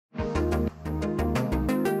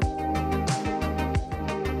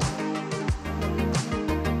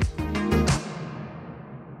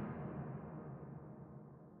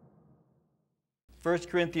1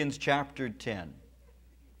 Corinthians chapter 10.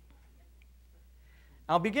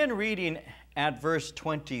 I'll begin reading at verse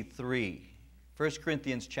 23. 1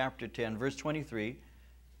 Corinthians chapter 10, verse 23.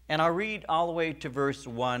 And I'll read all the way to verse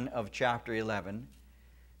 1 of chapter 11.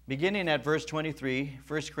 Beginning at verse 23,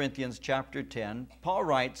 1 Corinthians chapter 10, Paul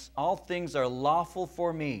writes, "All things are lawful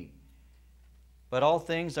for me, but all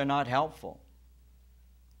things are not helpful.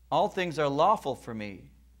 All things are lawful for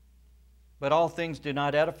me, but all things do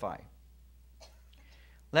not edify.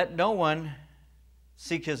 Let no one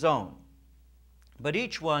seek his own, but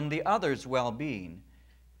each one the other's well-being.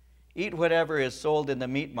 Eat whatever is sold in the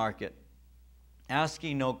meat market,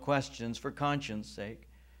 asking no questions for conscience sake.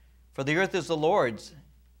 For the earth is the Lord's,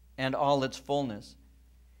 and all its fullness.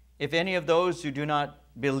 If any of those who do not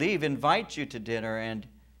believe invite you to dinner, and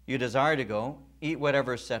you desire to go, eat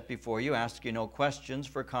whatever is set before you, asking no questions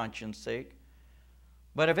for conscience sake.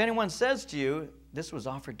 But if anyone says to you, 'This was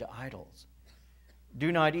offered to idols,' do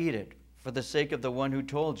not eat it, for the sake of the one who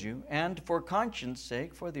told you, and for conscience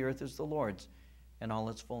sake, for the earth is the Lord's, and all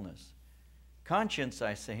its fullness. Conscience,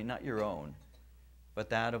 I say, not your own, but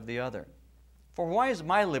that of the other. For why is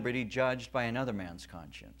my liberty judged by another man's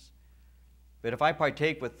conscience? But if I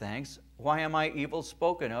partake with thanks, why am I evil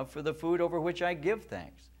spoken of for the food over which I give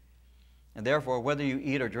thanks? And therefore, whether you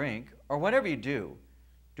eat or drink, or whatever you do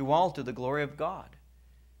all to the glory of God.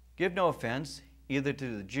 Give no offense either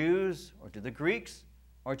to the Jews or to the Greeks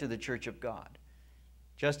or to the church of God,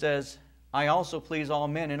 just as I also please all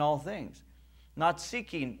men in all things, not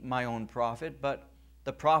seeking my own profit, but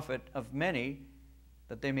the profit of many,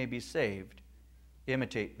 that they may be saved.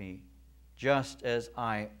 Imitate me, just as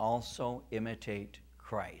I also imitate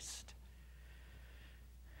Christ."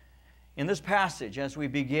 In this passage, as we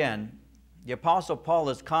begin, the Apostle Paul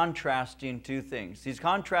is contrasting two things. He's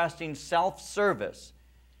contrasting self-service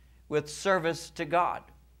with service to God.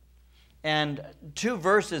 And two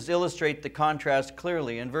verses illustrate the contrast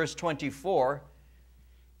clearly. In verse 24,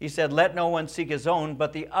 he said, "Let no one seek his own,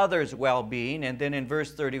 but the other's well-being." And then in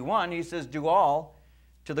verse 31, he says, "Do all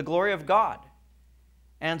to the glory of God."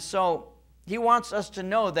 And so he wants us to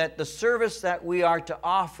know that the service that we are to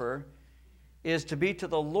offer is to be to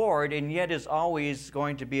the Lord, and yet is always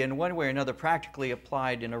going to be in one way or another practically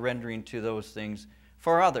applied in a rendering to those things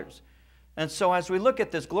for others. And so as we look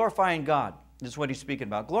at this, glorifying God, this is what he's speaking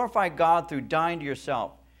about. Glorify God through dying to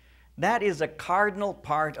yourself. That is a cardinal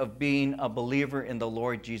part of being a believer in the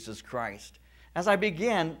Lord Jesus Christ. As I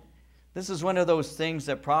begin, this is one of those things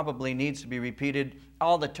that probably needs to be repeated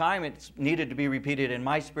all the time. It's needed to be repeated in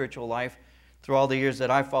my spiritual life through all the years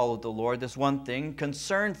that I followed the Lord. This one thing,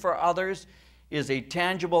 concern for others, is a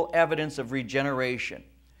tangible evidence of regeneration.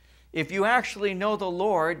 If you actually know the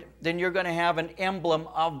Lord, then you're going to have an emblem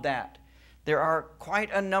of that. There are quite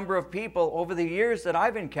a number of people over the years that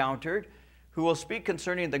I've encountered who will speak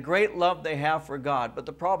concerning the great love they have for God. But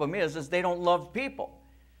the problem is they don't love people.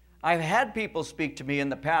 I've had people speak to me in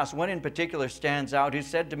the past. One in particular stands out who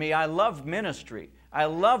said to me, "I love ministry. I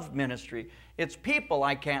love ministry. It's people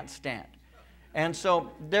I can't stand." And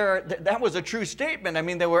so that was a true statement. I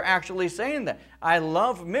mean, they were actually saying that. I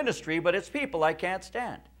love ministry, but it's people I can't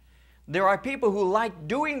stand. There are people who like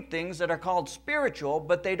doing things that are called spiritual,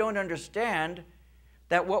 but they don't understand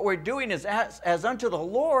that what we're doing is as unto the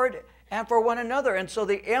Lord and for one another. And so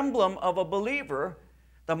the emblem of a believer,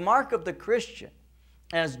 the mark of the Christian,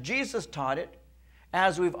 as Jesus taught it,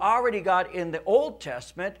 as we've already got in the Old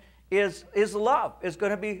Testament, is love. It's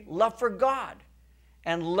going to be love for God.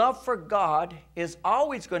 And love for God is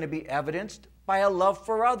always going to be evidenced by a love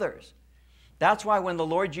for others. That's why when the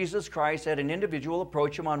Lord Jesus Christ had an individual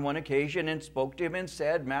approach him on one occasion and spoke to him and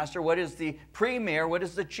said, "Master, what is the premier, what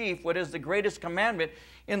is the chief, what is the greatest commandment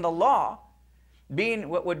in the law?" Being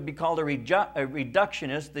what would be called a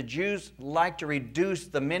reductionist, the Jews like to reduce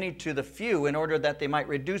the many to the few in order that they might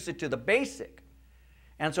reduce it to the basic.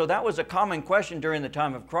 And so that was a common question during the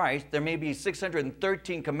time of Christ. There may be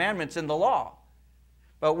 613 commandments in the law.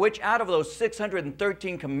 But which out of those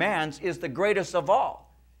 613 commands is the greatest of all?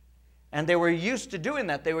 And they were used to doing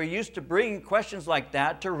that. They were used to bringing questions like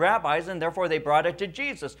that to rabbis, and therefore they brought it to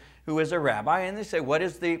Jesus, who is a rabbi, and they say, "What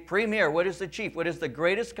is the premier? What is the chief? What is the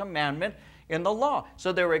greatest commandment in the law?"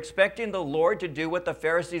 So they were expecting the Lord to do what the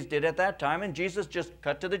Pharisees did at that time, and Jesus just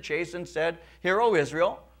cut to the chase and said, "Hear, O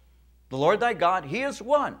Israel, the Lord thy God, He is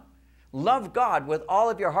one. Love God with all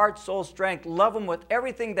of your heart, soul, strength. Love Him with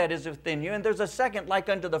everything that is within you." And there's a second like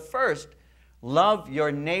unto the first. Love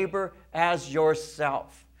your neighbor as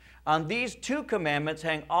yourself. On these two commandments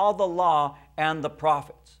hang all the law and the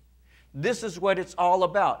prophets. This is what it's all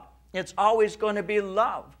about. It's always going to be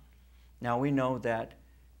love. Now we know that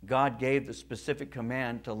God gave the specific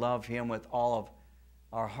command to love Him with all of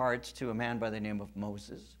our hearts to a man by the name of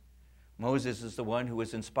Moses. Moses is the one who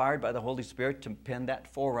was inspired by the Holy Spirit to pen that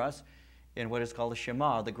for us in what is called the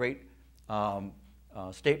Shema, the great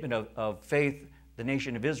statement of faith the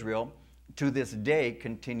nation of Israel to this day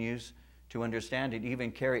continues to understand it,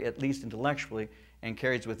 even carry, at least intellectually, and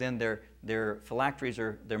carries within their phylacteries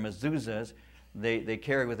or their mezuzahs. They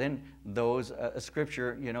carry within those a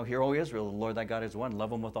scripture, you know, hear, O Israel, the Lord thy God is one,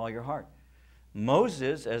 love him with all your heart.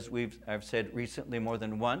 Moses, as I've said recently more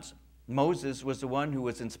than once, Moses was the one who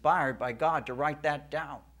was inspired by God to write that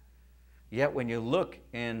down. Yet when you look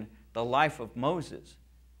in the life of Moses,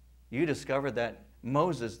 you discover that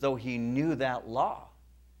Moses, though he knew that law,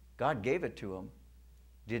 God gave it to him,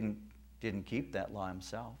 didn't keep that law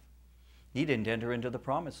himself. He didn't enter into the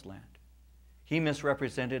promised land. He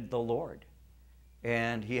misrepresented the Lord.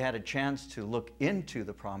 And he had a chance to look into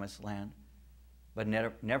the promised land, but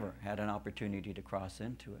never had an opportunity to cross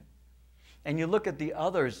into it. And you look at the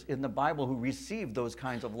others in the Bible who received those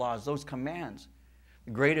kinds of laws, those commands.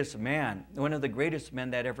 The greatest man, one of the greatest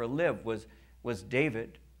men that ever lived was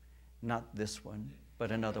David. Not this one,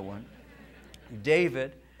 but another one.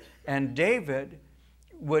 David. And David,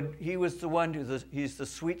 he was the one, he's the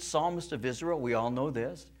sweet psalmist of Israel. We all know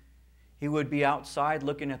this. He would be outside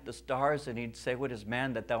looking at the stars, and he'd say, what is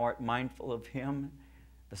man that thou art mindful of him?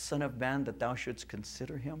 The son of man that thou shouldst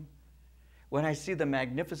consider him? When I see the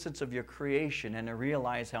magnificence of your creation and I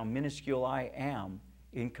realize how minuscule I am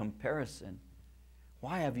in comparison,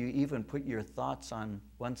 why have you even put your thoughts on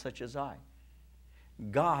one such as I?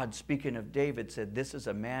 God, speaking of David, said, this is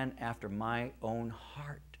a man after my own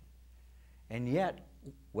heart. And yet,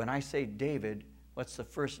 when I say David, what's the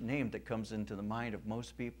first name that comes into the mind of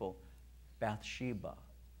most people? Bathsheba.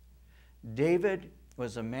 David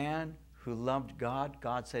was a man who loved God.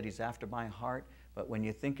 God said he's after my heart. But when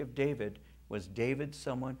you think of David, was David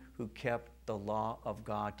someone who kept the law of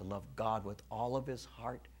God, to love God with all of his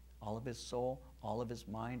heart, all of his soul, all of his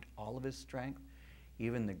mind, all of his strength?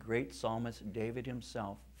 Even the great psalmist David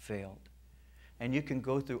himself failed. And you can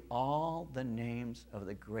go through all the names of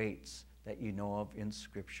the greats that you know of in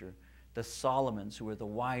Scripture, the Solomons who were the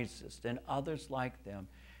wisest and others like them,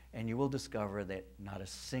 and you will discover that not a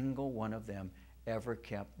single one of them ever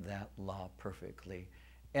kept that law perfectly.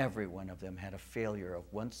 Every one of them had a failure of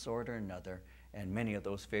one sort or another, and many of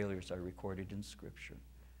those failures are recorded in Scripture.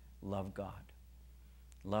 Love God.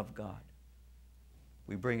 Love God.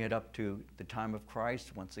 We bring it up to the time of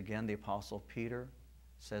Christ. Once again, the Apostle Peter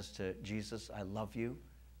says to Jesus, I love you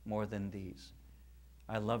more than these.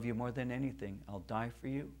 I love you more than anything. I'll die for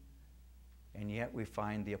you. And yet we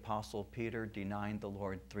find the Apostle Peter denying the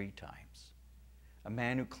Lord 3 times. A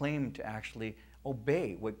man who claimed to actually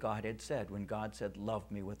obey what God had said when God said,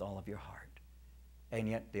 love me with all of your heart. And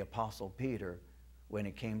yet the Apostle Peter, when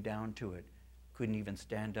it came down to it, couldn't even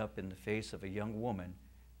stand up in the face of a young woman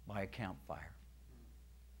by a campfire.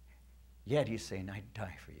 Yet he's saying, I'd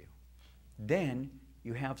die for you. Then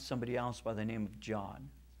you have somebody else by the name of John,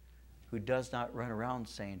 who does not run around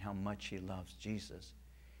saying how much he loves Jesus.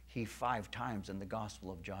 He 5 times in the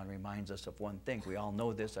Gospel of John reminds us of one thing. We all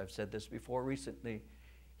know this. I've said this before recently.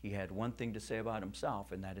 He had one thing to say about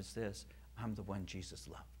himself, and that is this: I'm the one Jesus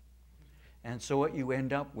loved. And so what you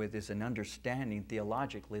end up with is an understanding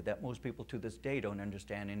theologically that most people to this day don't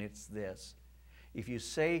understand, and it's this. If you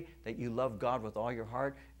say that you love God with all your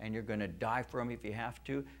heart and you're going to die for him if you have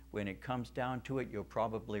to, when it comes down to it, you'll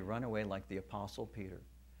probably run away like the Apostle Peter.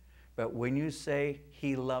 But when you say,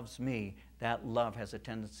 he loves me, that love has a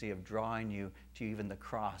tendency of drawing you to even the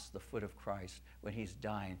cross, the foot of Christ, when he's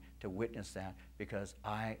dying, to witness that, because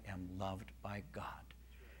I am loved by God.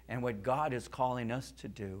 And what God is calling us to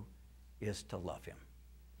do is to love him.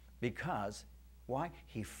 Because, why?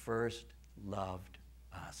 He first loved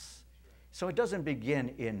us. So it doesn't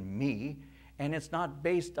begin in me, and it's not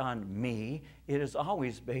based on me. It is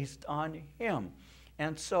always based on him.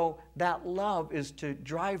 And so that love is to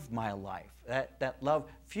drive my life. That love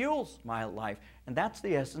fuels my life. And that's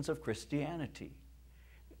the essence of Christianity.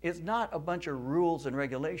 It's not a bunch of rules and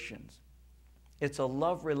regulations. It's a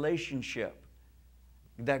love relationship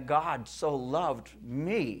that God so loved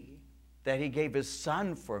me that he gave his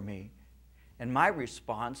son for me. And my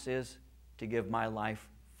response is to give my life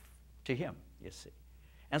to him, you see.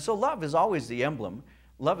 And so love is always the emblem.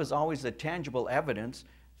 Love is always the tangible evidence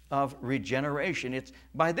of regeneration. It's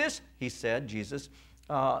by this, he said, Jesus,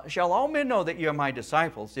 shall all men know that you're my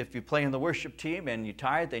disciples, if you play in the worship team and you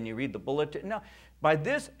tithe and you read the bulletin. No, by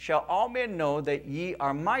this shall all men know that ye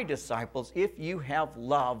are my disciples, if you have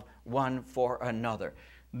love one for another.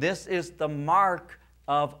 This is the mark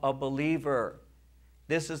of a believer.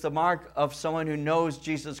 This is the mark of someone who knows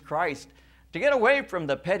Jesus Christ. to get away from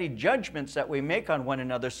the petty judgments that we make on one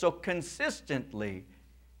another so consistently,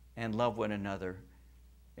 and love one another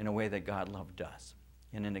in a way that God loved us,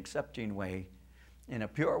 in an accepting way, in a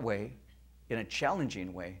pure way, in a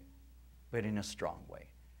challenging way, but in a strong way.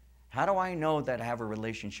 How do I know that I have a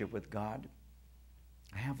relationship with God?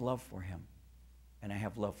 I have love for Him, and I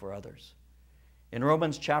have love for others. In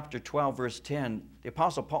Romans chapter 12, verse 10, the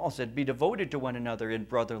Apostle Paul said, "Be devoted to one another in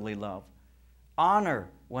brotherly love. Honor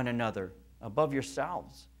one another above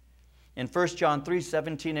yourselves." In 1 John 3,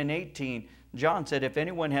 17 and 18, John said, "If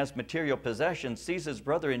anyone has material possessions, sees his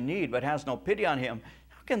brother in need, but has no pity on him,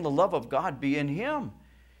 how can the love of God be in him?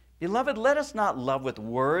 Beloved, let us not love with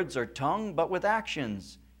words or tongue, but with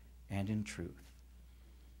actions and in truth."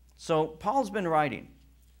 So Paul has been writing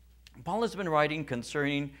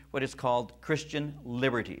concerning what is called Christian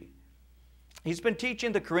liberty. He's been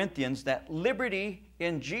teaching the Corinthians that liberty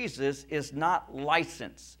in Jesus is not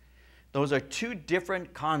license. Those are two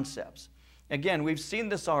different concepts. Again, we've seen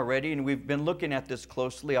this already, and we've been looking at this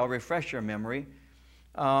closely. I'll refresh your memory.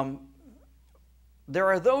 There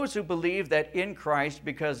are those who believe that in Christ,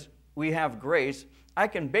 because we have grace, I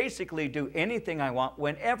can basically do anything I want,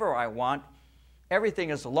 whenever I want. Everything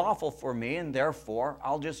is lawful for me, and therefore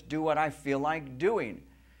I'll just do what I feel like doing.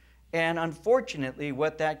 And unfortunately,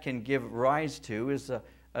 what that can give rise to is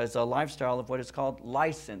a lifestyle of what is called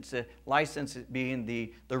license. License being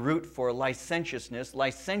the root for licentiousness.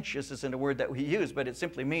 Licentious isn't a word that we use, but it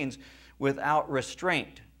simply means without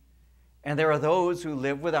restraint. And there are those who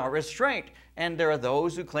live without restraint. And there are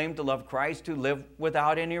those who claim to love Christ who live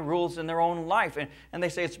without any rules in their own life. And they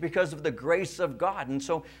say it's because of the grace of God. And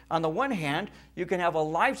so on the one hand, you can have a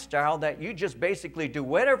lifestyle that you just basically do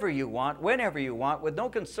whatever you want, whenever you want, with no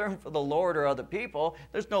concern for the Lord or other people.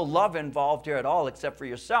 There's no love involved here at all except for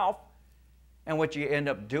yourself. And what you end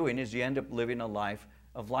up doing is you end up living a life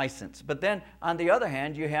of license. But then on the other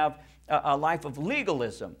hand, you have a life of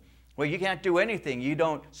legalism, where you can't do anything. You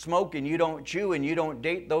don't smoke and you don't chew and you don't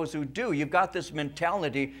date those who do. You've got this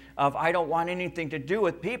mentality of, I don't want anything to do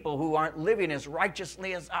with people who aren't living as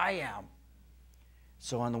righteously as I am.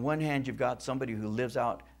 So on the one hand, you've got somebody who lives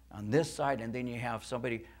out on this side, and then you have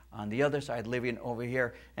somebody on the other side living over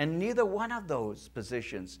here. And neither one of those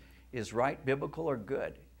positions is right, biblical, or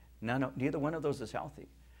good. Neither one of those is healthy.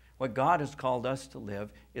 What God has called us to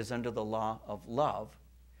live is under the law of love.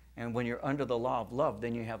 And when you're under the law of love,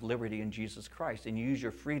 then you have liberty in Jesus Christ. And you use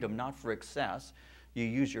your freedom not for excess. You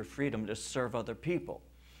use your freedom to serve other people.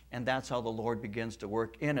 And that's how the Lord begins to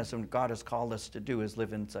work in us. And what God has called us to do is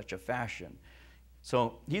live in such a fashion.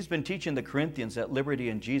 So he's been teaching the Corinthians that liberty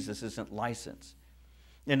in Jesus isn't license.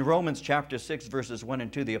 In Romans chapter 6, verses 1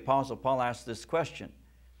 and 2, the Apostle Paul asks this question: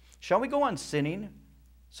 "Shall we go on sinning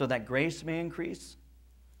so that grace may increase?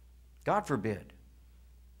 God forbid.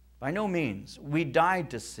 By no means. We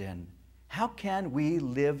died to sin. How can we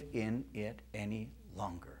live in it any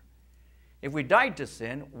longer?" If we died to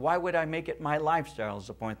sin, why would I make it my lifestyle, is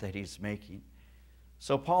the point that he's making.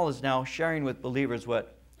 So Paul is now sharing with believers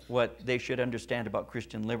what they should understand about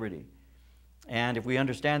Christian liberty. And if we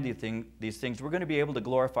understand these things, we're going to be able to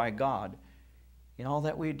glorify God in all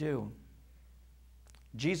that we do.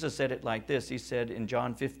 Jesus said it like this. He said in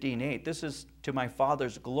John 15:8, "This is to my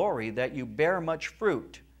Father's glory that you bear much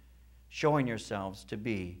fruit, showing yourselves to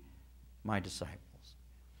be my disciples."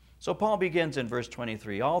 So Paul begins in verse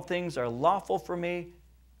 23, "All things are lawful for me,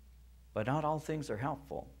 but not all things are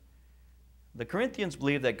helpful." The Corinthians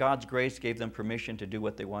believed that God's grace gave them permission to do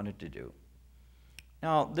what they wanted to do.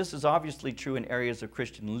 Now, this is obviously true in areas of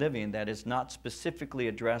Christian living that is not specifically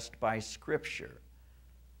addressed by Scripture.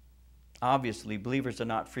 Obviously, believers are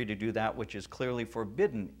not free to do that which is clearly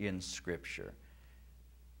forbidden in Scripture.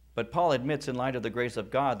 But Paul admits in light of the grace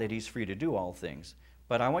of God that he's free to do all things.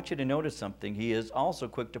 But I want you to notice something. He is also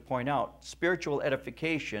quick to point out spiritual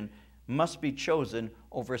edification must be chosen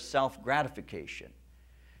over self-gratification.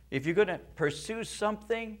 If you're going to pursue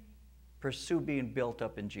something, pursue being built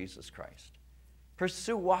up in Jesus Christ.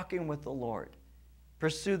 Pursue walking with the Lord.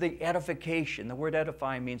 Pursue the edification. The word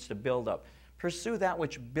edify means to build up. Pursue that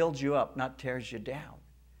which builds you up, not tears you down.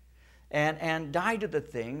 And die to the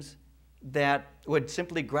things that would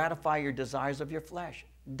simply gratify your desires of your flesh.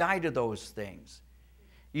 Die to those things.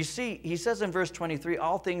 You see, he says in verse 23,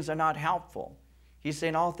 all things are not helpful. He's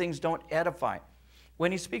saying all things don't edify.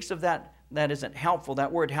 When he speaks of that isn't helpful,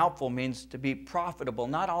 that word helpful means to be profitable.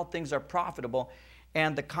 Not all things are profitable.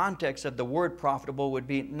 And the context of the word profitable would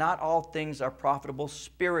be not all things are profitable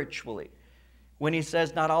spiritually. When he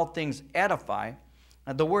says not all things edify,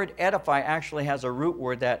 the word edify actually has a root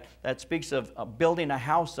word that speaks of building a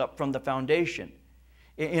house up from the foundation.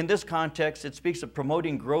 In this context, it speaks of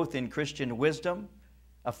promoting growth in Christian wisdom,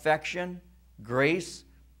 affection, grace,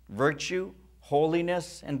 virtue,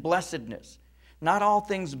 holiness, and blessedness. Not all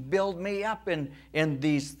things build me up in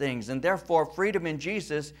these things, and therefore freedom in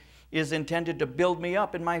Jesus is intended to build me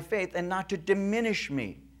up in my faith and not to diminish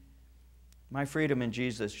me. My freedom in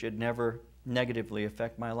Jesus should never negatively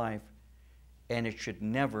affect my life, and it should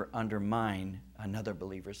never undermine another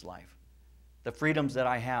believer's life. The freedoms that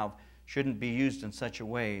I have shouldn't be used in such a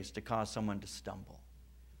way as to cause someone to stumble.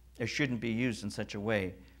 It shouldn't be used in such a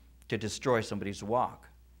way to destroy somebody's walk.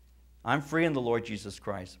 I'm free in the Lord Jesus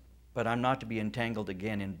Christ, but I'm not to be entangled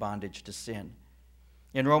again in bondage to sin.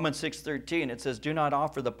 In Romans 6:13, it says, "Do not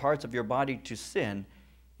offer the parts of your body to sin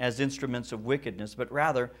as instruments of wickedness, but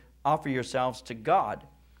rather offer yourselves to God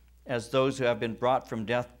as those who have been brought from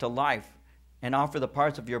death to life, and offer the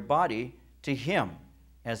parts of your body to Him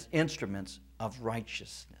as instruments of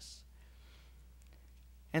righteousness."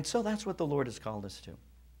 And so that's what the Lord has called us to.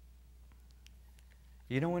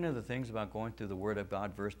 You know, one of the things about going through the Word of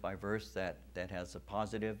God verse by verse that has a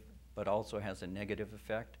positive but also has a negative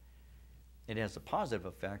effect? It has a positive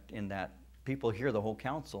effect in that people hear the whole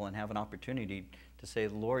counsel and have an opportunity to say,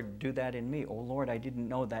 "Lord, do that in me." "Oh, Lord, I didn't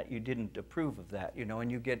know that. You didn't approve of that." You know,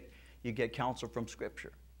 and you get counsel from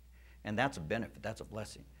Scripture. And that's a benefit. That's a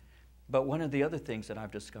blessing. But one of the other things that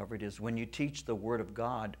I've discovered is when you teach the Word of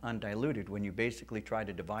God undiluted, when you basically try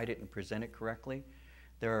to divide it and present it correctly,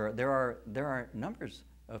 there are numbers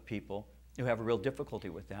of people who have a real difficulty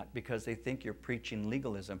with that because they think you're preaching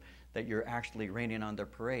legalism, that you're actually raining on their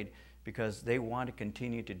parade because they want to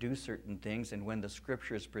continue to do certain things, and when the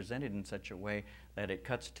Scripture is presented in such a way that it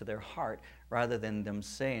cuts to their heart, rather than them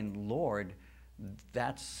saying, "Lord,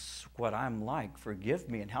 that's what I'm like, forgive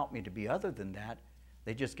me and help me to be other than that,"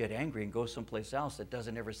 they just get angry and go someplace else that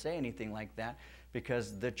doesn't ever say anything like that,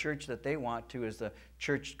 because the church that they want to is the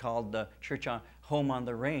church called the church on home on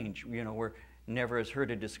the range, you know, where never has heard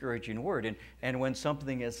a discouraging word. And when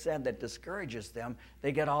something is said that discourages them,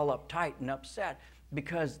 they get all uptight and upset,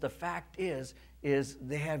 because the fact is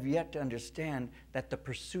they have yet to understand that the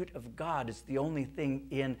pursuit of God is the only thing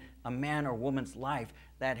in a man or woman's life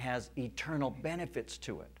that has eternal benefits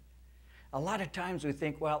to it. A lot of times we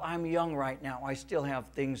think, well, I'm young right now. I still have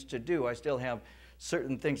things to do. I still have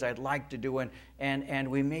certain things I'd like to do. And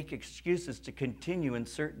we make excuses to continue in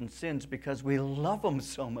certain sins because we love them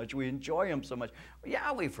so much. We enjoy them so much.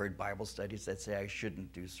 Yeah, we've heard Bible studies that say I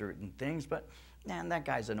shouldn't do certain things, but man, that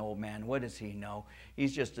guy's an old man. What does he know?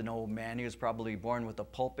 He's just an old man. He was probably born with a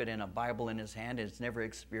pulpit and a Bible in his hand and has never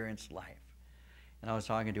experienced life. And I was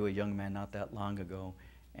talking to a young man not that long ago,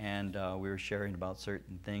 and we were sharing about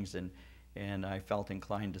certain things, and I felt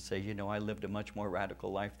inclined to say, you know, I lived a much more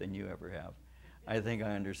radical life than you ever have. I think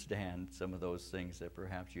I understand some of those things that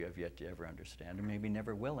perhaps you have yet to ever understand, or maybe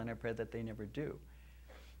never will, and I pray that they never do.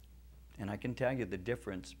 And I can tell you the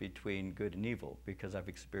difference between good and evil because I've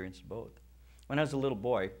experienced both. When I was a little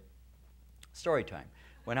boy, story time.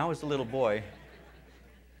 When I was a little boy,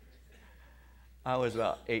 I was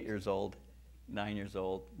about 8 years old, 9 years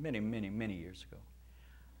old, many years ago.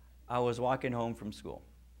 I was walking home from school.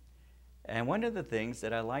 And one of the things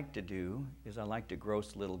that I like to do is I like to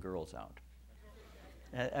gross little girls out.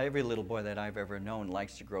 Every little boy that I've ever known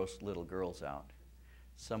likes to gross little girls out.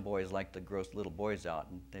 Some boys like to gross little boys out,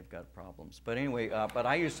 and they've got problems. But anyway, but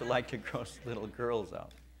I used to like to gross little girls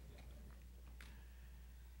out.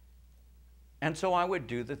 And so I would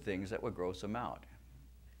do the things that would gross them out.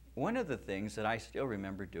 One of the things that I still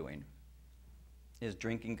remember doing is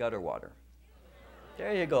drinking gutter water.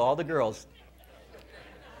 There you go, all the girls.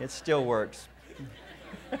 It still works.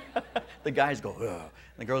 The guys go, ugh.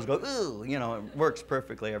 The girls go, ooh. You know, it works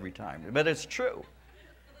perfectly every time. But it's true.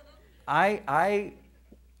 I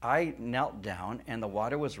knelt down, and the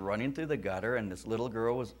water was running through the gutter, and this little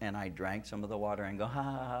girl was, and I drank some of the water and go, ha,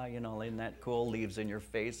 ha, ha, you know, isn't that cool? Leaves in your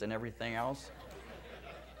face and everything else.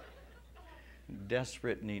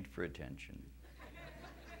 Desperate need for attention.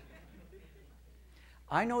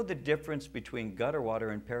 I know the difference between gutter water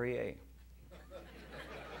and Perrier.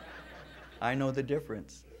 I know the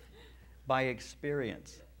difference by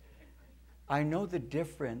experience. I know the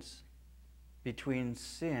difference between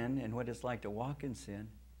sin and what it's like to walk in sin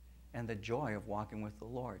and the joy of walking with the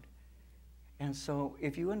Lord. And so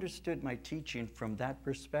if you understood my teaching from that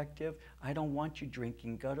perspective, I don't want you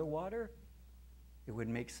drinking gutter water. It would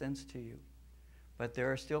make sense to you. But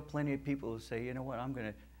there are still plenty of people who say, you know what, I'm going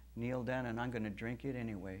to kneel down and I'm going to drink it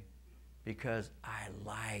anyway because I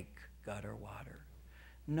like gutter water.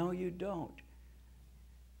 No, you don't.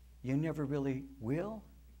 You never really will.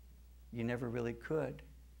 You never really could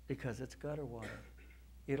because it's gutter water.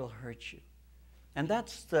 It'll hurt you. And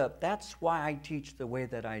that's why I teach the way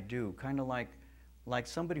that I do, kind of like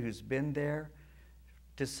somebody who's been there,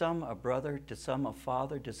 to some a brother, to some a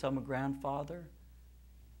father, to some a grandfather.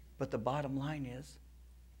 But the bottom line is,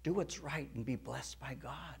 do what's right and be blessed by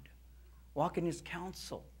God. Walk in his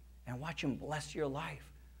counsel and watch him bless your life.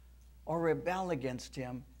 Or rebel against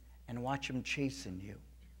him and watch him chasten you.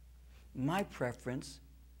 My preference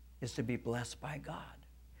is to be blessed by God.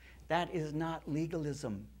 That is not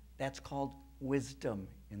legalism. That's called wisdom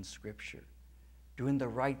in Scripture. Doing the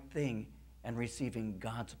right thing and receiving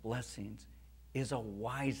God's blessings is a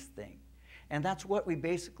wise thing. And that's what we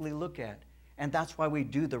basically look at. And that's why we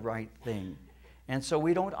do the right thing. And so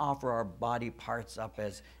we don't offer our body parts up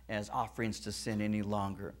as offerings to sin any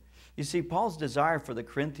longer. You see, Paul's desire for the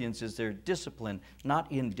Corinthians is their discipline, not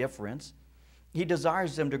indifference. He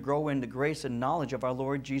desires them to grow in the grace and knowledge of our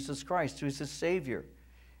Lord Jesus Christ, who is his Savior.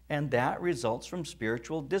 And that results from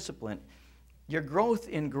spiritual discipline. Your growth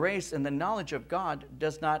in grace and the knowledge of God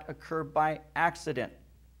does not occur by accident.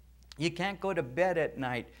 You can't go to bed at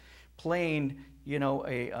night playing,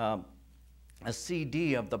 a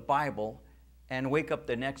CD of the Bible and wake up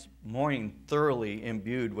the next morning thoroughly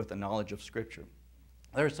imbued with the knowledge of Scripture.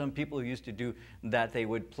 There are some people who used to do that. They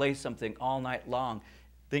would play something all night long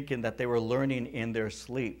thinking that they were learning in their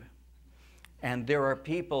sleep. And there are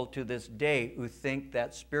people to this day who think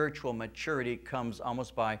that spiritual maturity comes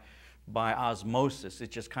almost by osmosis.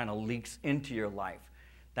 It just kind of leaks into your life.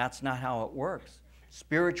 That's not how it works.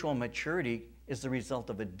 Spiritual maturity is the result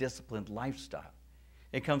of a disciplined lifestyle.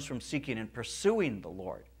 It comes from seeking and pursuing the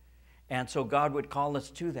Lord. And so God would call us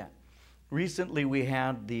to that. Recently we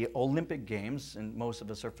had the Olympic Games, and most of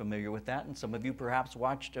us are familiar with that, and some of you perhaps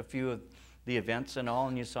watched a few of the events and all,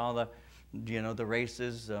 and you saw the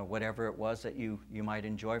races, whatever it was that you might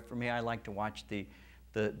enjoy. For me, I like to watch the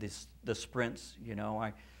sprints.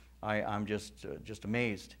 I'm just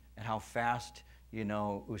amazed at how fast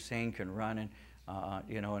Usain can run, and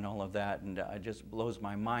and all of that, and it just blows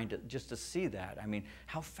my mind just to see that. I mean,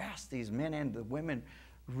 how fast these men and the women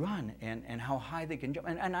run, and how high they can jump,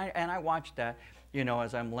 and I watch that,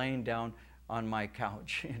 as I'm laying down on my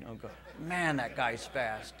couch, go, man, that guy's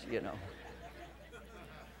fast,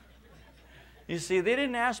 You see, they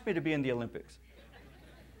didn't ask me to be in the Olympics.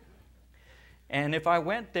 And if I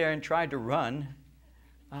went there and tried to run,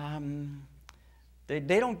 they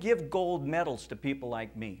don't give gold medals to people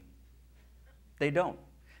like me. They don't.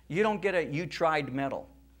 You don't get a "you tried" medal.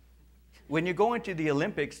 When you go into the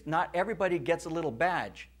Olympics, not everybody gets a little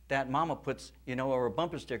badge that mama puts, or a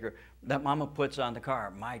bumper sticker that mama puts on the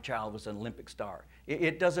car. My child was an Olympic star.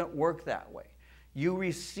 It doesn't work that way. You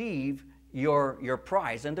receive your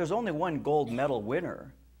prize, and there's only one gold medal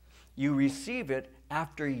winner. You receive it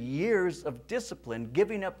after years of discipline,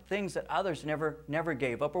 giving up things that others never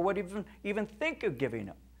gave up or would even think of giving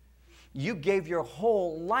up. You gave your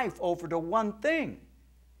whole life over to one thing,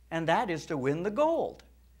 and that is to win the gold.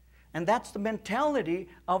 And that's the mentality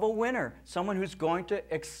of a winner, someone who's going to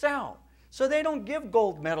excel. So they don't give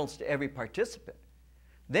gold medals to every participant.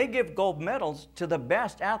 They give gold medals to the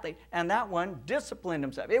best athlete, and that one disciplined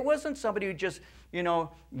himself. It wasn't somebody who just,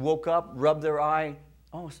 woke up, rubbed their eye.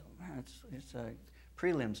 Oh, man, it's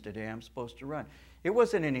prelims today, I'm supposed to run. It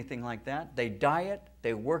wasn't anything like that. They diet,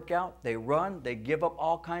 they work out, they run, they give up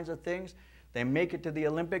all kinds of things. They make it to the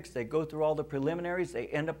Olympics, they go through all the preliminaries, they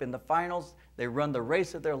end up in the finals, they run the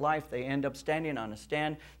race of their life, they end up standing on a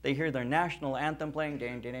stand, they hear their national anthem playing,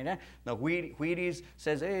 dang, dang, dang, dang. The Wheaties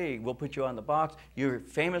says, hey, we'll put you on the box, you're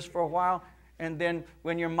famous for a while, and then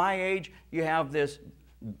when you're my age, you have this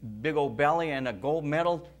big old belly and a gold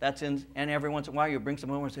medal, and every once in a while you bring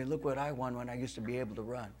someone over and say, look what I won when I used to be able to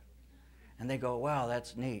run. And they go, wow,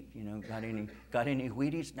 that's neat, got any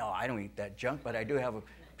Wheaties? No, I don't eat that junk, but I do have a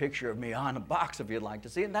picture of me on a box if you'd like to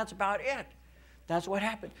see it, and that's about it. That's what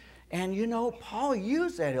happened. And Paul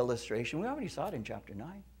used that illustration. We already saw it in chapter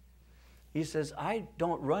 9. He says, I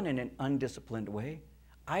don't run in an undisciplined way.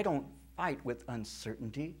 I don't fight with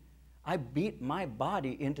uncertainty. I beat my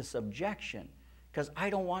body into subjection because I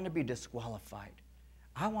don't want to be disqualified.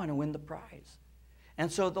 I want to win the prize.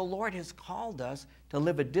 And so the Lord has called us to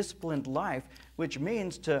live a disciplined life, which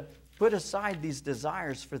means to put aside these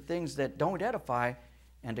desires for things that don't edify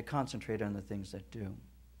and to concentrate on the things that do.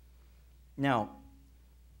 Now,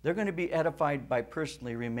 they're going to be edified by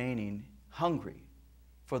personally remaining hungry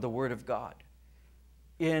for the Word of God.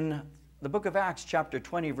 In the book of Acts, chapter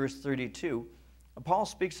 20, verse 32, Paul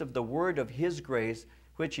speaks of the word of his grace,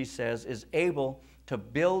 which he says is able to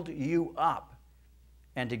build you up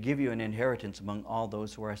and to give you an inheritance among all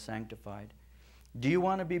those who are sanctified. Do you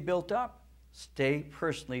want to be built up? Stay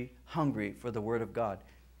personally hungry for the Word of God.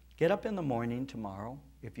 Get up in the morning tomorrow,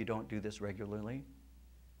 if you don't do this regularly.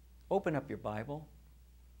 Open up your Bible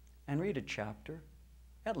and read a chapter,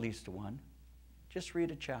 at least one. Just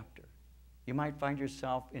read a chapter. You might find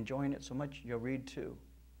yourself enjoying it so much you'll read 2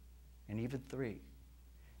 and even 3.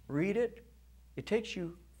 Read it. It takes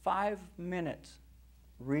you 5 minutes.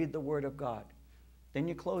 Read the Word of God. Then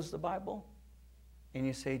you close the Bible and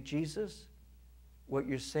you say, Jesus, what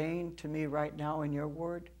you're saying to me right now in your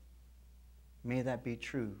Word, may that be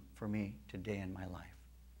true for me today in my life.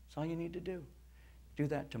 That's all you need to do. Do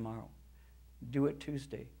that tomorrow. Do it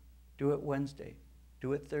Tuesday. Do it Wednesday.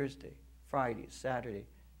 Do it Thursday, Friday, Saturday.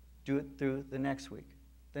 Do it through the next week,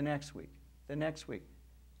 the next week, the next week,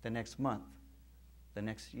 the next month, the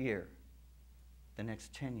next year, the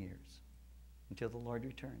next 10 years, until the Lord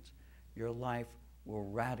returns. Your life will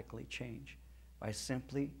radically change by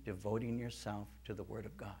simply devoting yourself to the Word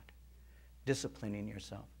of God, disciplining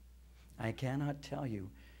yourself. I cannot tell you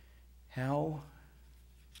how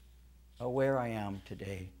aware I am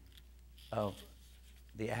today of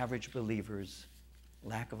the average believer's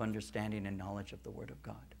lack of understanding and knowledge of the Word of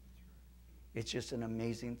God. It's just an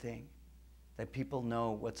amazing thing that people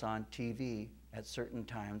know what's on TV at certain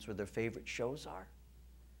times where their favorite shows are.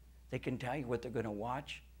 They can tell you what they're going to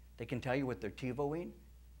watch. They can tell you what they're TiVoing.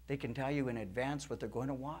 They can tell you in advance what they're going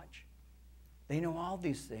to watch. They know all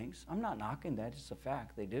these things. I'm not knocking that. It's a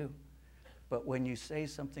fact. They do. But when you say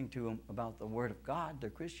something to them about the Word of God, they're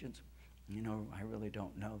Christians. You know, I really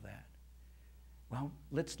don't know that. Well,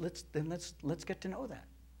 let's get to know that.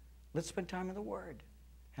 Let's spend time in the Word.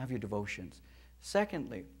 Have your devotions.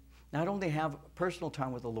 Secondly, not only have personal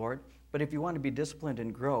time with the Lord, but if you want to be disciplined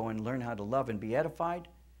and grow and learn how to love and be edified,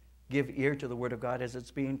 give ear to the Word of God as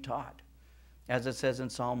it's being taught. As it says in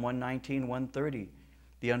Psalm 119, 130,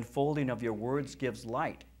 the unfolding of your words gives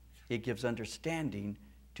light. It gives understanding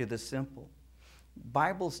to the simple.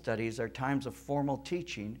 Bible studies are times of formal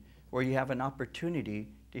teaching where you have an opportunity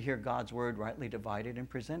to hear God's Word rightly divided and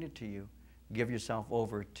presented to you. Give yourself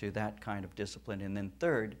over to that kind of discipline. And then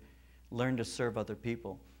third, learn to serve other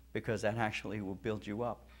people, because that actually will build you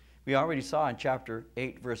up. We already saw in chapter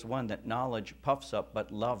 8, verse 1, that knowledge puffs up,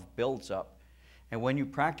 but love builds up. And when you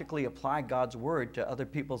practically apply God's Word to other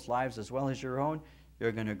people's lives as well as your own,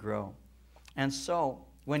 you're going to grow. And so,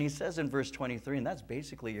 when he says in verse 23, and that's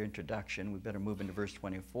basically your introduction, we better move into verse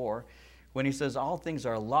 24, when he says, all things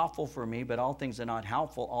are lawful for me, but all things are not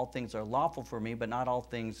helpful, all things are lawful for me, but not all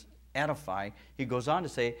things edify, he goes on to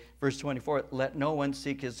say, verse 24, let no one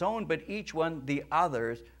seek his own, but each one the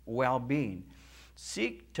other's well-being.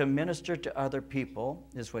 Seek to minister to other people,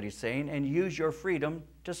 is what he's saying, and use your freedom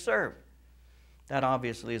to serve. That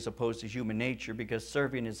obviously is opposed to human nature, because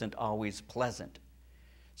serving isn't always pleasant.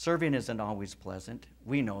 Serving isn't always pleasant.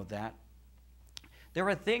 We know that. There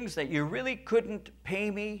are things that you really couldn't pay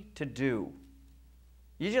me to do.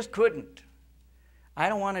 You just couldn't. I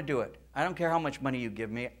don't want to do it. I don't care how much money you give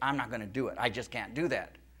me. I'm not going to do it. I just can't do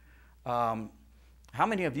that. How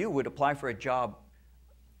many of you would apply for a job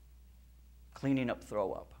cleaning up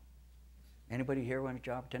throw up? Anybody here want a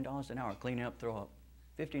job? $10 an hour, cleaning up throw up.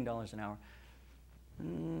 $15 an hour.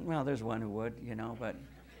 Well, there's one who would, you know, but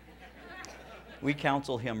we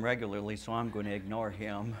counsel him regularly, so I'm going to ignore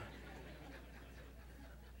him.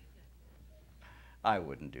 I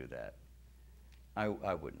wouldn't do that. I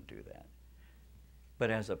wouldn't do that. But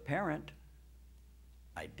as a parent,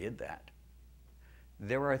 I did that.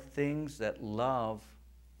 There are things that love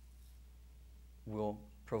will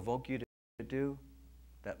provoke you to do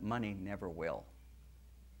that money never will.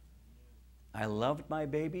 I loved my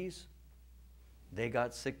babies. They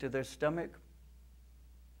got sick to their stomach.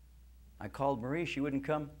 I called Marie. She wouldn't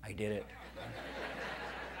come. I did it.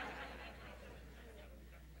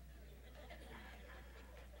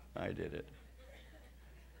 I did it.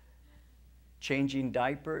 Changing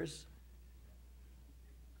diapers.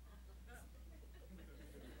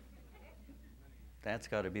 That's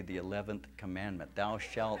got to be the 11th commandment. Thou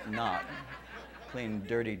shalt not clean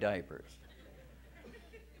dirty diapers.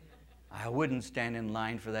 I wouldn't stand in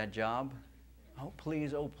line for that job. Oh,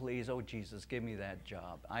 please, oh, Jesus, give me that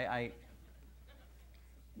job.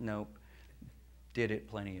 Nope. Did it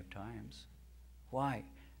plenty of times. Why?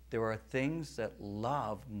 There are things that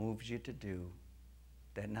love moves you to do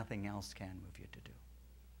that nothing else can move you to do.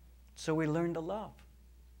 So we learn to love.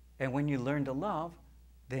 And when you learn to love,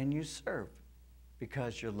 then you serve,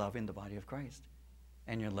 because you're loving the body of Christ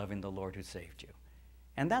and you're loving the Lord who saved you.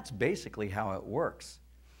 And that's basically how it works.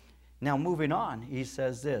 Now, moving on, he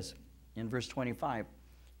says this in verse 25.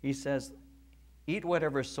 He says, eat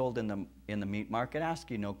whatever is sold in the meat market. Ask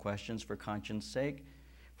you no questions for conscience sake.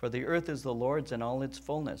 For the earth is the Lord's and all its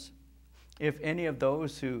fullness. If any of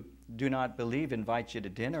those who do not believe invite you to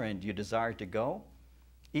dinner and you desire to go,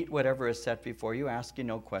 eat whatever is set before you, asking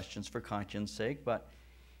no questions for conscience sake. But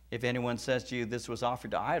if anyone says to you, this was offered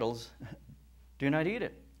to idols, do not eat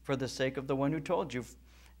it, for the sake of the one who told you,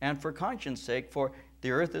 and for conscience sake, for the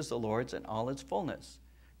earth is the Lord's and all its fullness.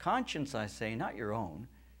 Conscience, I say, not your own,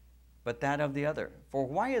 but that of the other. For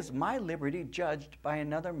why is my liberty judged by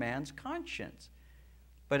another man's conscience?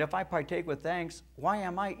 But if I partake with thanks, why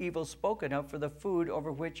am I evil spoken of for the food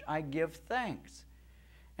over which I give thanks?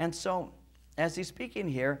 And so, as he's speaking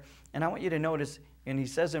here, and I want you to notice, and he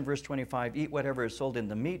says in verse 25, eat whatever is sold in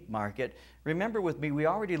the meat market. Remember with me, we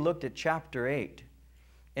already looked at chapter 8.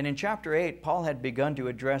 And in chapter 8, Paul had begun to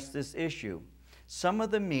address this issue. Some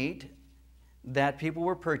of the meat that people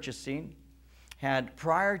were purchasing had,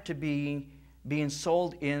 prior to being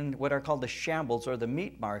sold in what are called the shambles or the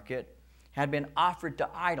meat market, had been offered to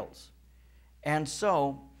idols. And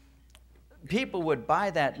so people would buy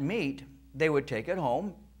that meat, they would take it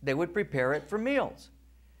home, they would prepare it for meals.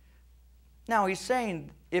 Now he's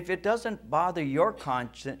saying, if it doesn't bother your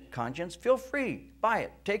conscience, feel free, buy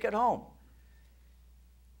it, take it home.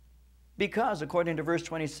 Because, according to verse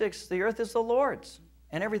 26, the earth is the Lord's,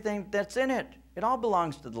 and everything that's in it, it all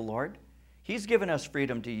belongs to the Lord. He's given us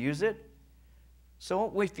freedom to use it.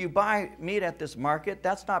 So if you buy meat at this market,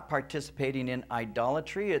 that's not participating in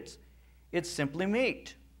idolatry. It's simply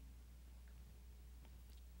meat.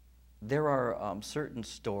 There are certain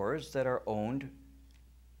stores that are owned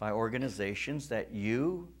by organizations that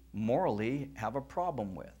you morally have a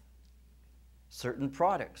problem with. Certain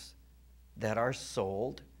products that are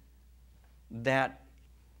sold that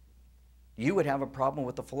you would have a problem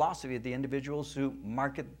with the philosophy of the individuals who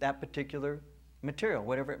market that particular material,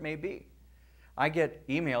 whatever it may be. I get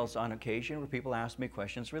emails on occasion where people ask me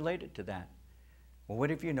questions related to that. Well, what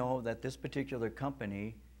if you know that this particular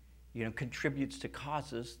company, contributes to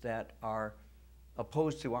causes that are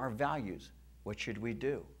opposed to our values? What should we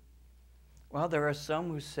do? Well, there are some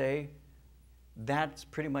who say that's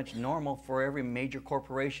pretty much normal for every major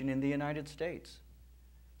corporation in the United States.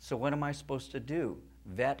 So what am I supposed to do?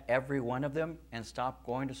 Vet every one of them and stop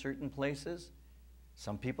going to certain places?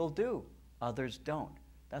 Some people do, others don't.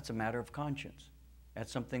 That's a matter of conscience.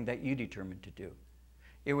 That's something that you determine to do.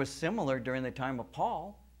 It was similar during the time of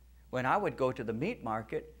Paul. When I would go to the meat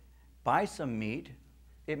market, buy some meat,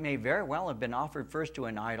 it may very well have been offered first to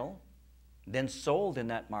an idol, then sold in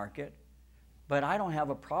that market. But I don't have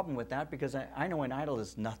a problem with that because I know an idol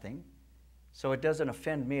is nothing. So it doesn't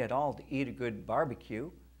offend me at all to eat a good barbecue.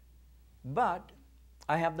 But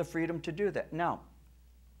I have the freedom to do that. Now,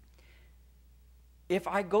 if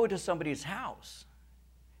I go to somebody's house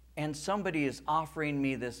and somebody is offering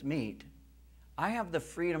me this meat, I have the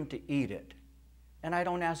freedom to eat it. And I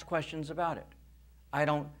don't ask questions about it. I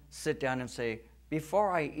don't sit down and say,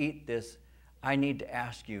 before I eat this, I need to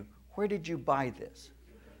ask you, where did you buy this?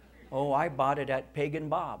 Oh, I bought it at Pagan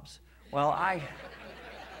Bob's. Well, I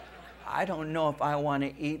don't know if I want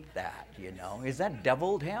to eat that, Is that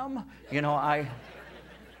deviled ham?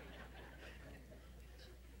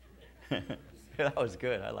 That was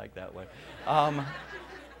good. I like that one.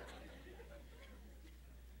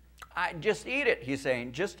 I just eat it, he's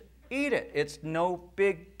saying. Just eat it. It's no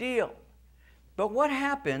big deal. But what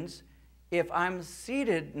happens if I'm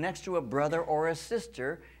seated next to a brother or a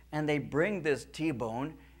sister and they bring this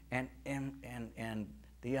T-bone and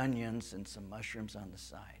the onions and some mushrooms on the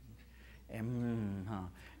side? And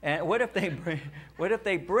what if they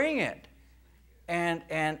bring it and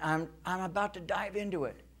I'm about to dive into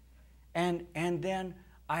it, and then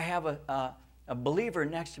I have a believer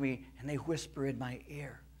next to me and they whisper in my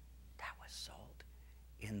ear, that was sold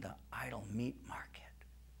in the idol meat market.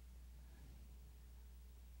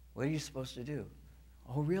 What are you supposed to do?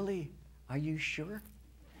 Oh, really? Are you sure?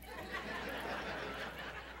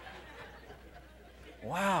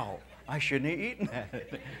 Wow, I shouldn't have eaten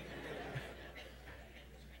that.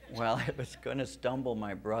 Well, if it's going to stumble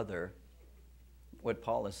my brother, what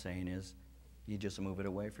Paul is saying is, you just move it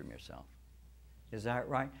away from yourself. Is that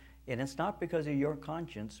right? And it's not because of your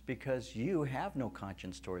conscience, because you have no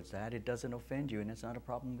conscience towards that. It doesn't offend you, and it's not a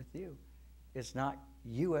problem with you. It's not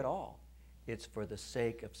you at all. It's for the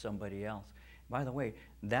sake of somebody else. By the way,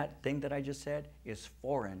 that thing that I just said is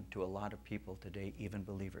foreign to a lot of people today, even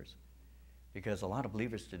believers. Because a lot of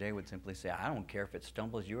believers today would simply say, I don't care if it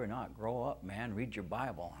stumbles you or not. Grow up, man. Read your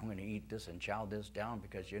Bible. I'm going to eat this and chow this down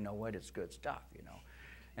because you know what? It's good stuff,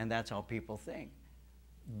 And that's how people think.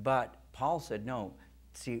 But Paul said, no.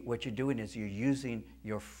 See, what you're doing is you're using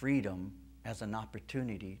your freedom as an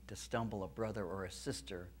opportunity to stumble a brother or a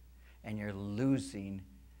sister, and you're losing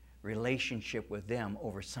relationship with them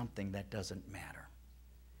over something that doesn't matter.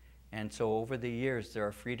 And so over the years, there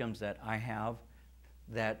are freedoms that I have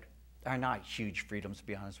that are not huge freedoms, to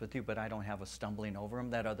be honest with you, but I don't have a stumbling over them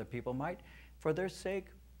that other people might. For their sake,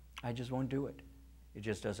 I just won't do it. It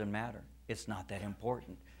just doesn't matter. It's not that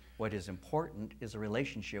important. What is important is a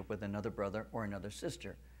relationship with another brother or another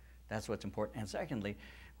sister. That's what's important. And secondly,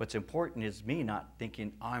 what's important is me not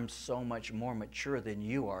thinking I'm so much more mature than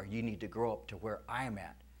you are. You need to grow up to where I'm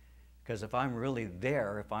at. Because if I'm really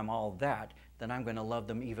there, if I'm all that, then I'm going to love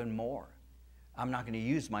them even more. I'm not going to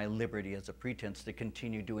use my liberty as a pretense to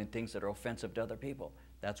continue doing things that are offensive to other people.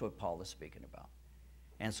 That's what Paul is speaking about.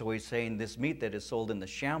 And so he's saying this meat that is sold in the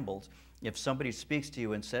shambles, if somebody speaks to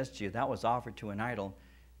you and says to you, that was offered to an idol,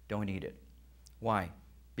 don't eat it. Why?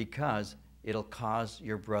 Because it'll cause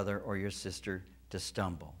your brother or your sister to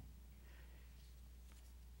stumble.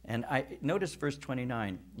 And I notice verse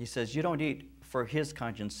 29. He says, you don't eat for his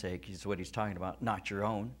conscience sake, is what he's talking about, not your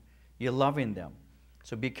own. You're loving them.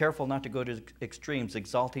 So be careful not to go to extremes,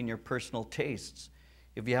 exalting your personal tastes.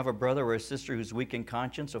 If you have a brother or a sister who's weak in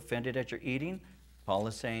conscience, offended at your eating, Paul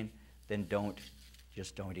is saying, then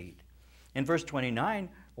just don't eat. In verse 29,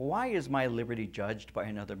 why is my liberty judged by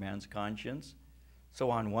another man's conscience? So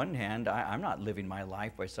on one hand, I'm not living my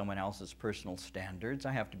life by someone else's personal standards.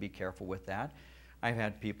 I have to be careful with that. I've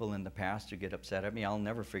had people in the past who get upset at me. I'll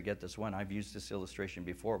never forget this one. I've used this illustration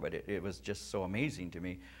before, but it was just so amazing to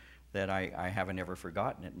me that I haven't ever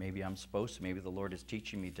forgotten it. Maybe I'm supposed to. Maybe the Lord is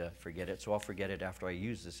teaching me to forget it, so I'll forget it after I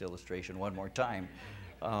use this illustration one more time.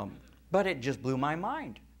 But it just blew my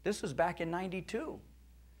mind. This was back in '92.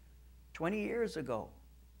 20 years ago,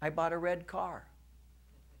 I bought a red car.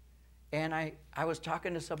 And I was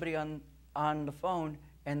talking to somebody on the phone,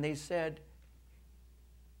 and they said,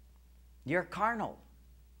 you're carnal.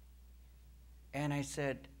 And I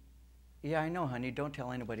said, yeah, I know, honey, don't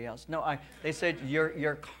tell anybody else. No, they said,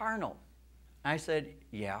 you're carnal. I said,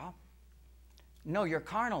 yeah. No, you're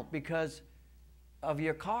carnal because of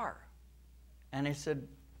your car. And I said,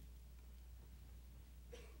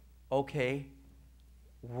 okay,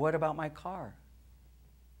 what about my car?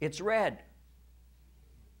 It's red.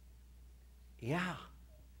 Yeah,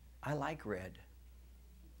 I like red.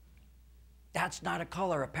 That's not a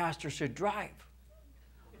color a pastor should drive.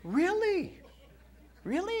 Really?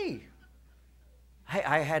 Really?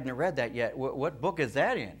 I hadn't read that yet. What book is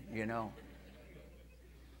that in, you know?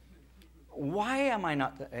 Why am I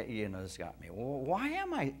not, this got me. Why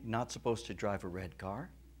am I not supposed to drive a red car?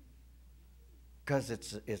 Because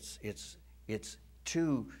it's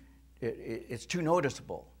too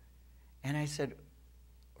noticeable. And I said,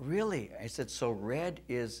 really? I said, so red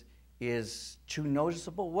is too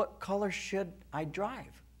noticeable? What color should I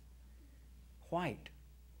drive? White.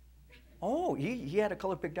 Oh, he had a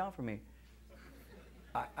color picked out for me.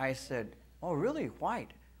 I said, oh, really?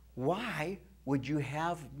 White. Why would you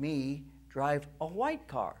have me drive a white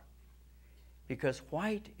car? Because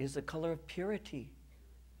white is the color of purity.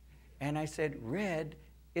 And I said, red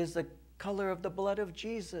is the color of the blood of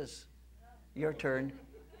Jesus. Your turn.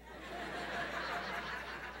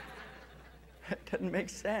 It doesn't make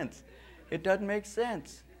sense. It doesn't make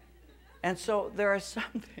sense. And so there are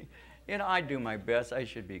something, I do my best. I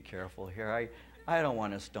should be careful here. I don't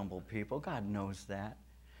want to stumble people. God knows that.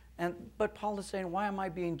 But Paul is saying, why am I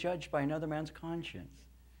being judged by another man's conscience?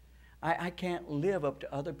 I can't live up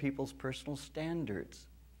to other people's personal standards,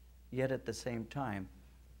 yet at the same time,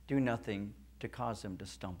 do nothing to cause them to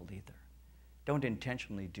stumble either. Don't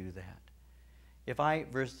intentionally do that. If I,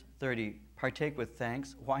 verse 30, partake with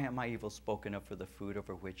thanks, why am I evil spoken of for the food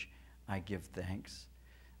over which I give thanks?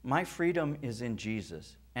 My freedom is in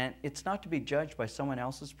Jesus, and it's not to be judged by someone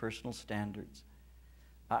else's personal standards.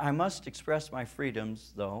 I must express my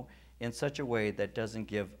freedoms, though, in such a way that doesn't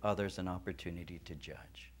give others an opportunity to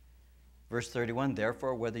judge. Verse 31,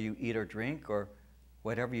 therefore, whether you eat or drink or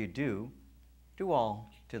whatever you do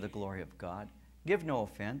all to the glory of God. Give no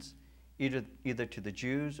offense, either to the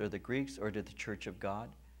Jews or the Greeks or to the church of God,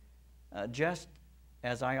 just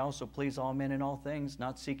as I also please all men in all things,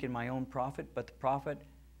 not seeking my own profit, but the profit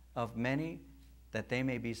of many, that they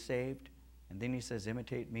may be saved. And then he says,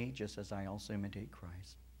 imitate me, just as I also imitate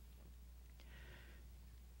Christ.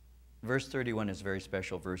 Verse 31 is a very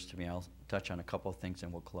special verse to me. I'll touch on a couple of things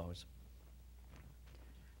and we'll close.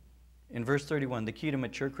 In verse 31, the key to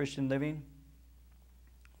mature Christian living,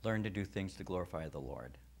 learn to do things to glorify the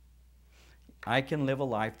Lord. I can live a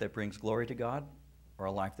life that brings glory to God or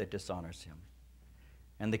a life that dishonors Him.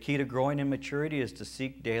 And the key to growing in maturity is to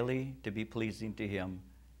seek daily to be pleasing to Him.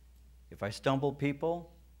 If I stumble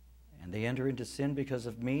people and they enter into sin because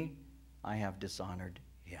of me, I have dishonored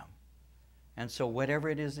Him. And so whatever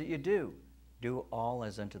it is that you do, do all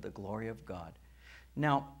as unto the glory of God.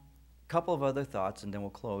 Now, a couple of other thoughts, and then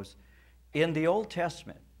we'll close. In the Old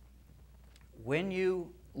Testament, when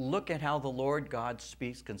you look at how the Lord God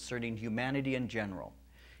speaks concerning humanity in general,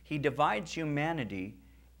 he divides humanity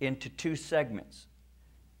into two segments,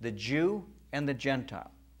 the Jew and the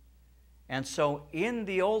Gentile. And so in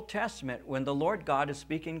the Old Testament, when the Lord God is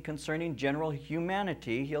speaking concerning general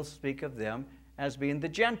humanity, he'll speak of them as being the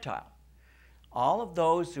Gentile. All of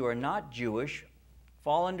those who are not Jewish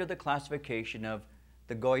fall under the classification of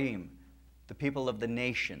the Goyim, the people of the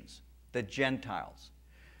nations, the Gentiles.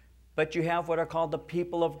 But you have what are called the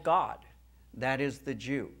people of God, that is the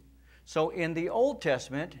Jew. So in the Old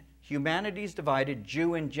Testament, humanity is divided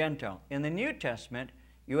Jew and Gentile. In the New Testament,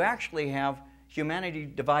 you actually have humanity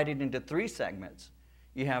divided into three segments.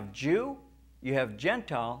 You have Jew, you have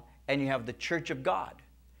Gentile, and you have the Church of God.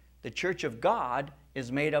 The Church of God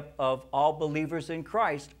is made up of all believers in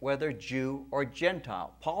Christ, whether Jew or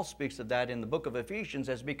Gentile. Paul speaks of that in the book of Ephesians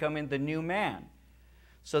as becoming the new man.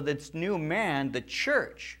 So this new man, the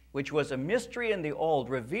church, which was a mystery in the old,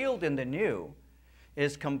 revealed in the new,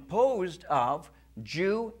 is composed of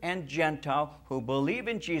Jew and Gentile who believe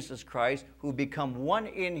in Jesus Christ, who become one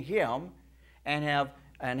in him, and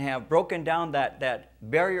have broken down that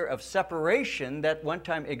barrier of separation that one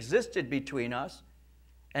time existed between us.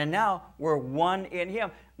 And now we're one in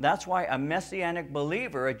him. That's why a Messianic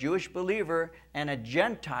believer, a Jewish believer, and a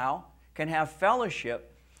Gentile can have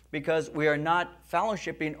fellowship, because we are not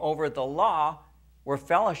fellowshipping over the law, we're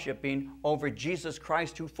fellowshipping over Jesus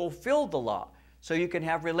Christ who fulfilled the law. So you can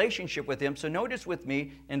have relationship with him. So notice with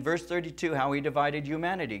me in verse 32 how he divided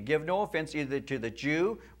humanity. Give no offense either to the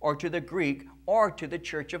Jew or to the Greek or to the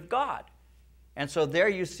church of God. And so there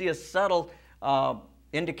you see a subtle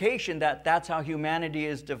indication that that's how humanity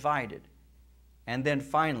is divided. And then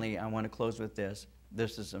finally, I want to close with this.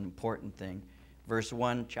 This is an important thing. Verse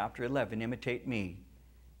 1, chapter 11, imitate me,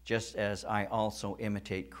 just as I also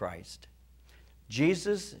imitate Christ.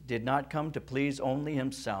 Jesus did not come to please only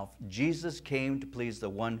himself. Jesus came to please the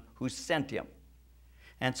one who sent him.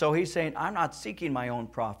 And so he's saying, I'm not seeking my own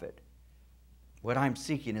profit. What I'm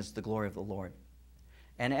seeking is the glory of the Lord.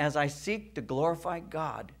 And as I seek to glorify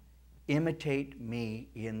God, imitate me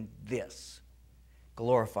in this.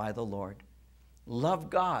 Glorify the Lord. Love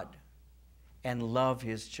God and love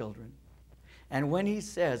his children. And when he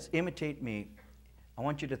says, imitate me, I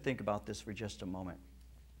want you to think about this for just a moment.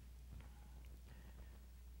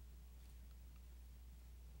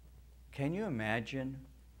 Can you imagine?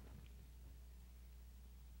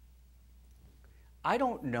 I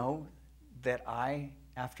don't know that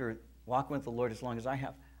after walking with the Lord as long as I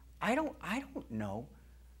have, I don't know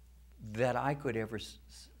that I could ever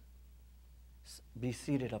be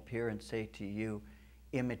seated up here and say to you,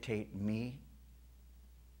 imitate me.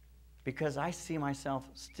 Because I see myself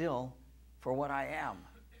still for what I am.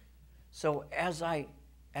 So as I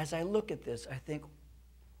look at this, I think,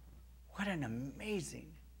 what an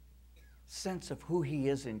amazing sense of who he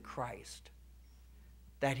is in Christ,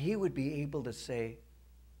 that he would be able to say,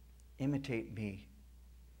 imitate me,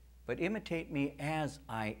 but imitate me as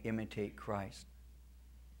I imitate Christ.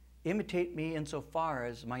 Imitate me insofar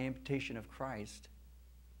as my imitation of Christ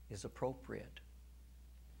is appropriate.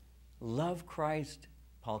 Love Christ,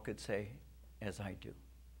 Paul could say, as I do.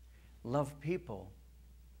 Love people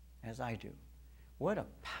as I do. What a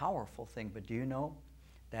powerful thing. But do you know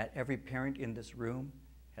that every parent in this room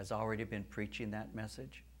has already been preaching that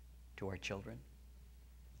message to our children?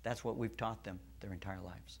 That's what we've taught them their entire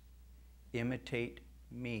lives. Imitate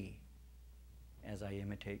me as I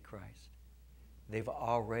imitate Christ. They've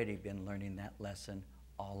already been learning that lesson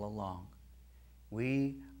all along.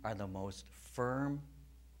 We are the most firm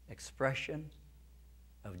expression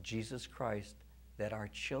of Jesus Christ that our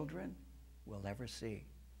children will ever see,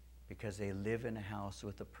 because they live in a house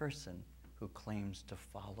with a person who claims to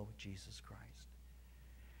follow Jesus Christ.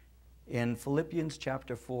 In Philippians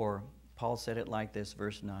chapter 4, Paul said it like this,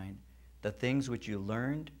 verse 9, the things which you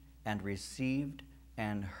learned and received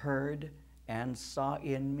and heard and saw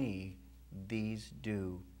in me, these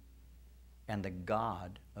do, and the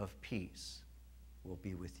God of peace will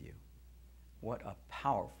be with you. What a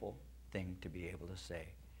powerful thing to be able to say.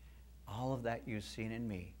 All of that you've seen in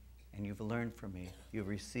me, and you've learned from me, you've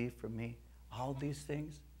received from me, all these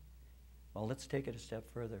things. Well, let's take it a step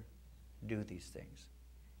further. Do these things.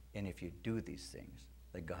 And if you do these things,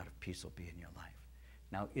 the God of peace will be in your life.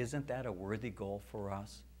 Now, isn't that a worthy goal for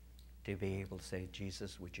us, to be able to say,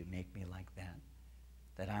 Jesus, would you make me like that?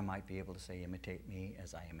 That I might be able to say, imitate me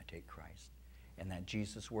as I imitate Christ. And that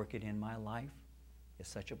Jesus working in my life is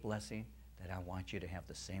such a blessing that I want you to have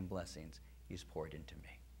the same blessings He's poured into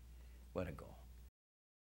me. What a goal.